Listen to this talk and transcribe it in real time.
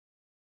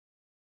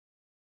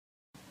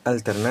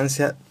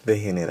Alternancia de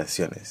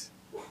generaciones.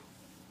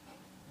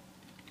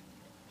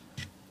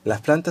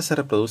 Las plantas se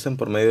reproducen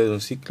por medio de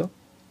un ciclo,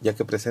 ya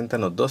que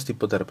presentan los dos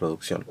tipos de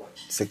reproducción,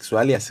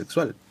 sexual y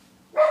asexual,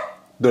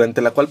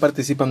 durante la cual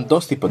participan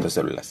dos tipos de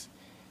células,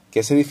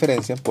 que se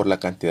diferencian por la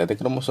cantidad de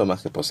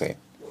cromosomas que poseen.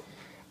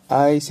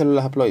 Hay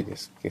células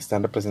haploides, que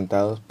están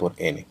representadas por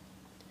N.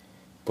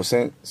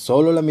 Poseen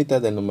solo la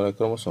mitad del número de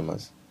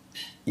cromosomas,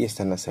 y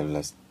están las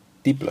células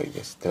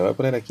diploides. Te lo voy a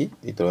poner aquí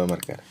y te lo voy a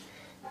marcar.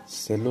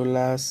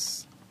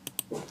 Células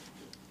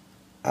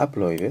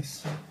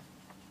haploides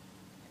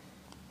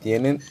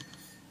tienen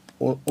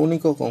un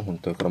único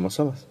conjunto de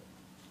cromosomas,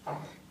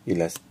 y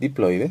las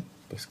diploides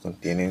pues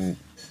contienen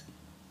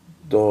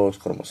dos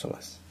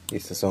cromosomas, y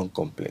estas son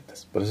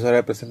completas. Por eso se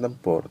representan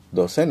por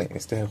 2N.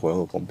 Este es el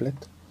juego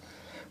completo.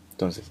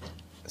 Entonces,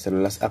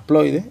 células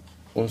haploides,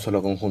 un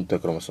solo conjunto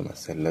de cromosomas.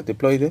 Células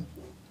diploides,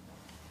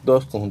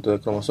 dos conjuntos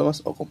de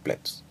cromosomas o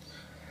completos.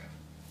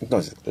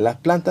 Entonces, las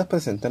plantas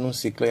presentan un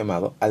ciclo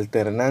llamado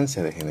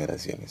alternancia de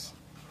generaciones,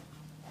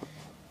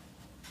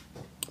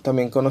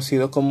 también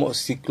conocido como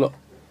ciclo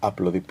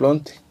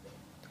haplodiplonte.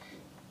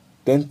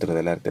 Dentro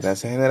de la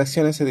alternancia de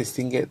generaciones se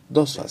distingue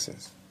dos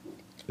fases: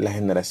 la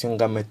generación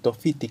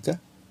gametofítica,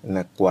 en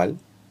la cual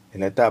es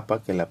la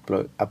etapa que el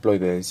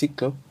haploide del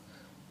ciclo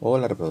o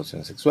la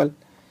reproducción sexual,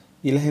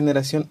 y la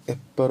generación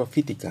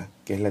esporofítica,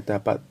 que es la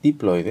etapa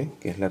diploide,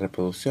 que es la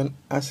reproducción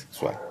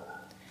asexual.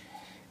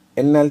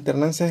 En la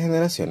alternancia de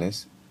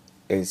generaciones,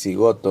 el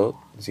cigoto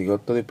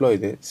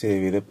diploide se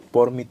divide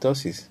por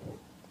mitosis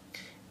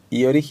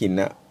y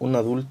origina un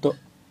adulto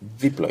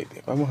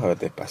diploide. Vamos a ver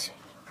despacio.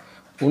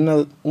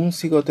 Un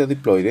cigoto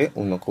diploide,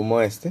 uno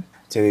como este,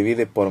 se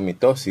divide por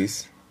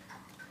mitosis,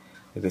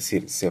 es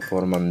decir, se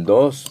forman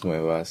dos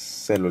nuevas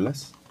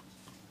células,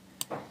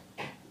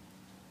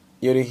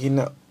 y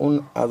origina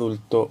un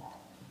adulto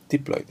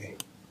diploide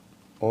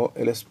o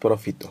el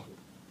esporófito,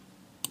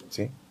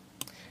 ¿sí?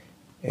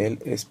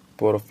 El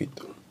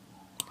esporófito,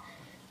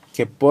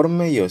 que por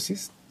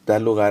meiosis da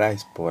lugar a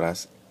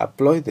esporas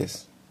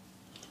haploides,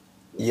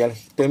 y al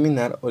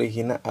terminar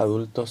origina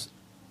adultos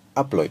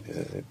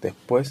haploides.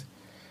 Después,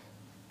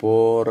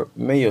 por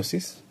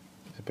meiosis,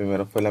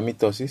 primero fue la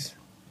mitosis,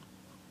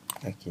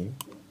 aquí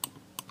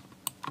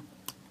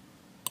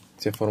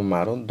se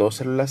formaron dos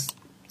células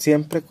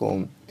siempre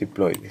con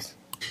diploides.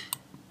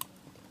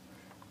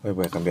 Hoy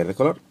voy a cambiar de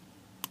color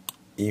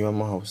y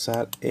vamos a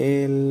usar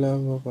el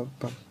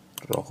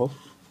rojo,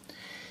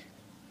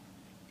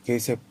 que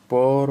dice: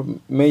 por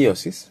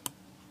meiosis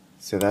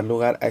se da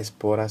lugar a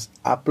esporas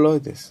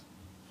haploides.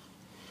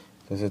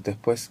 Entonces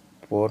después,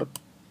 por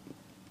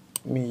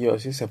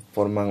meiosis, se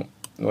forman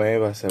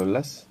nuevas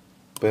células,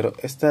 pero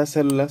estas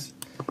células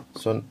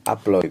son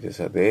haploides, o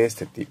sea, de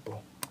este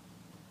tipo,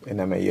 en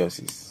la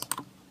meiosis,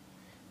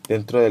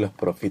 dentro de los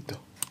profitos.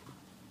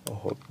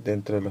 Ojo,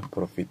 dentro de los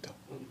profitos.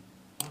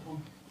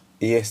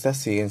 Y estas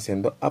siguen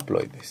siendo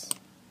haploides.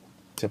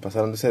 Se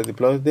pasaron de ser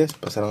diploides,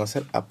 pasaron a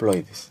ser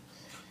haploides.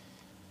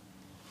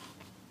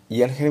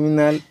 Y al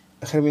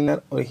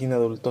germinar origina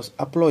adultos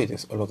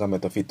haploides o los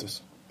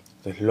gametofitos.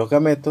 Entonces, los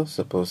gametos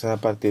se producen a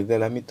partir de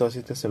la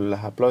mitosis de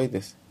células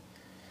haploides,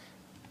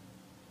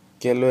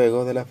 que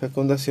luego de la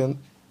fecundación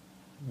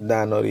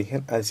dan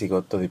origen al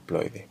cigoto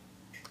diploide.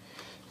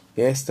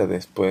 Esta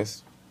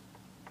después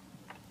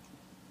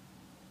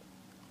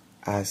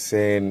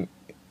hacen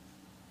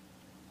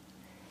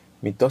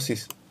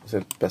mitosis, o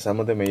sea,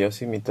 pasamos de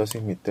meiosis,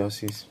 mitosis,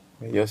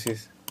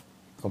 meiosis,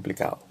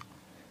 complicado.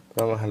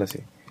 Vamos a dejarlo así: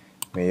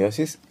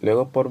 meiosis,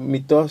 luego por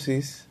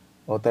mitosis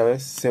otra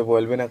vez se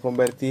vuelven a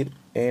convertir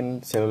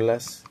en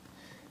células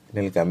en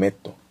el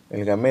gameto.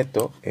 El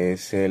gameto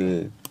es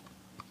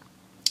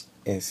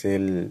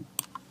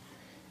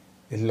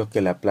lo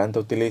que la planta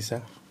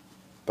utiliza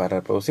para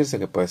reproducirse,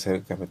 que puede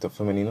ser gameto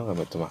femenino o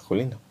gameto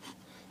masculino.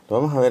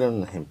 Lo vamos a ver en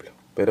un ejemplo,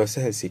 pero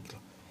ese es el ciclo.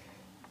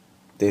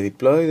 De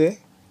diploide,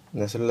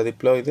 una célula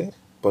diploide,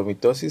 por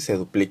mitosis se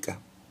duplica.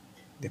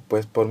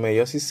 Después, por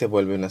meiosis, se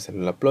vuelve una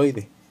célula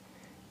haploide.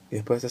 Y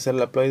después de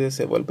célula haploide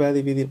se vuelve a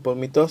dividir por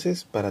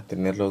mitosis para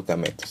tener los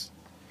gametos.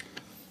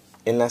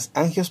 En las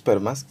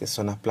angiospermas, que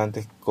son las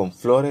plantas con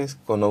flores,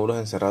 con óvulos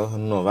encerrados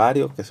en un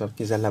ovario, que son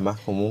quizás la más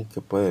común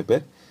que puedes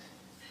ver,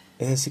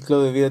 ese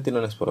ciclo de vida tiene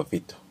un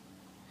esporofito,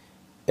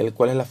 el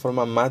cual es la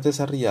forma más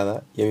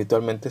desarrollada y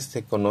habitualmente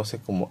se conoce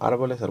como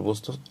árboles,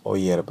 arbustos o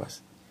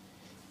hierbas.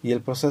 Y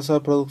el proceso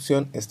de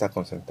producción está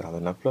concentrado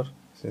en la flor,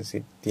 es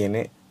decir,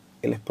 tiene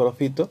el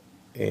esporofito,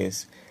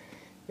 es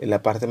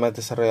la parte más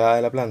desarrollada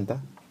de la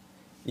planta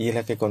y es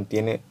la que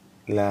contiene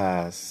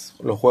los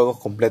juegos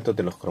completos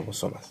de los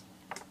cromosomas,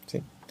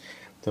 ¿sí?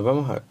 Entonces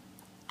vamos a ver,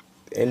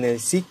 en el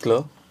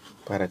ciclo,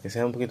 para que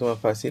sea un poquito más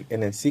fácil,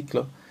 en el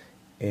ciclo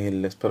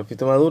el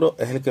esporofito maduro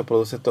es el que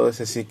produce todo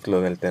ese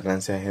ciclo de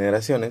alternancia de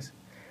generaciones,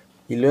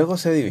 y luego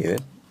se divide,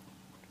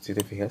 si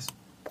te fijas,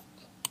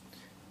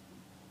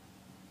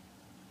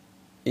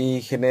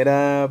 y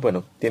genera,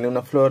 bueno, tiene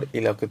una flor,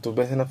 y lo que tú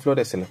ves en la flor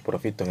es el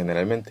esporofito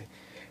generalmente,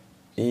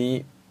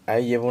 y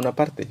ahí lleva una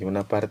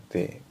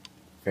parte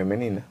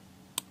femenina,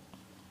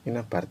 y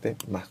una parte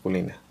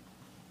masculina.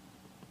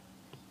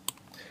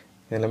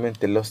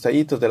 Generalmente los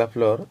tallitos de la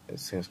flor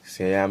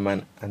se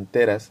llaman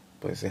anteras,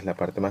 pues es la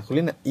parte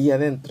masculina, y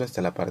adentro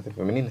está la parte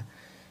femenina,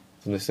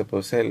 donde se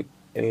produce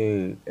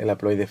el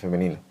haploide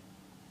femenino,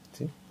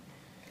 ¿sí?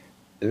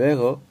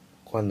 Luego,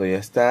 cuando ya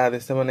está de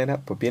esta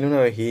manera, pues viene una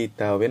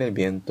abejita o viene el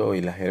viento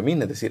y la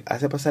germina, es decir,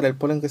 hace pasar el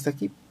polen que está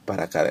aquí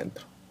para acá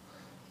adentro,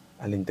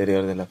 al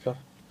interior de la flor,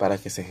 para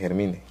que se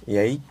germine. Y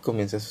ahí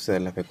comienza a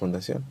suceder la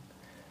fecundación.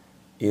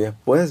 Y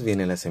después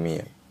viene la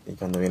semilla. Y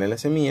cuando viene la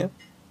semilla,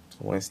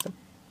 como esta,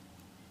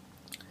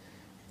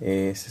 a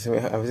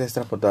veces es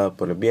transportada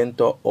por el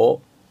viento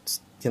o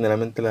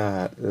generalmente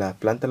la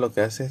planta lo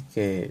que hace es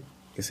que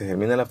se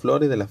germina la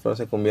flor y de la flor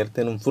se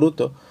convierte en un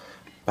fruto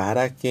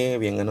para que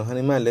vengan los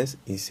animales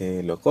y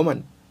se lo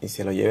coman y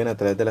se lo lleven a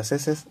través de las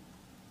heces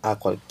a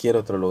cualquier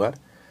otro lugar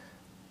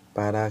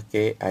para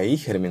que ahí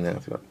germine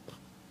la flor.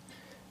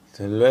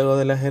 Entonces, luego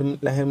de la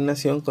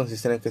germinación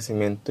consiste en el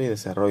crecimiento y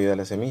desarrollo de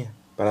la semilla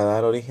para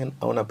dar origen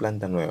a una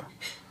planta nueva.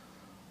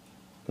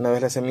 Una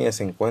vez la semilla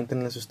se encuentre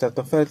en el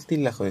sustrato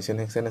fértil, las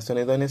condiciones externas son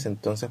idóneas,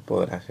 entonces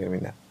podrá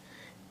germinar.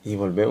 Y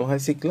volvemos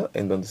al ciclo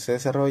en donde se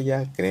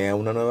desarrolla, crea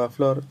una nueva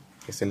flor,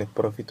 que es el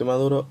esporófito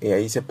maduro, y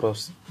ahí se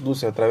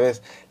produce otra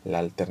vez la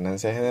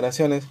alternancia de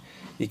generaciones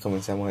y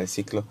comenzamos el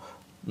ciclo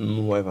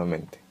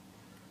nuevamente.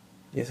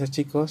 Y eso,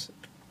 chicos,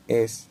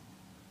 es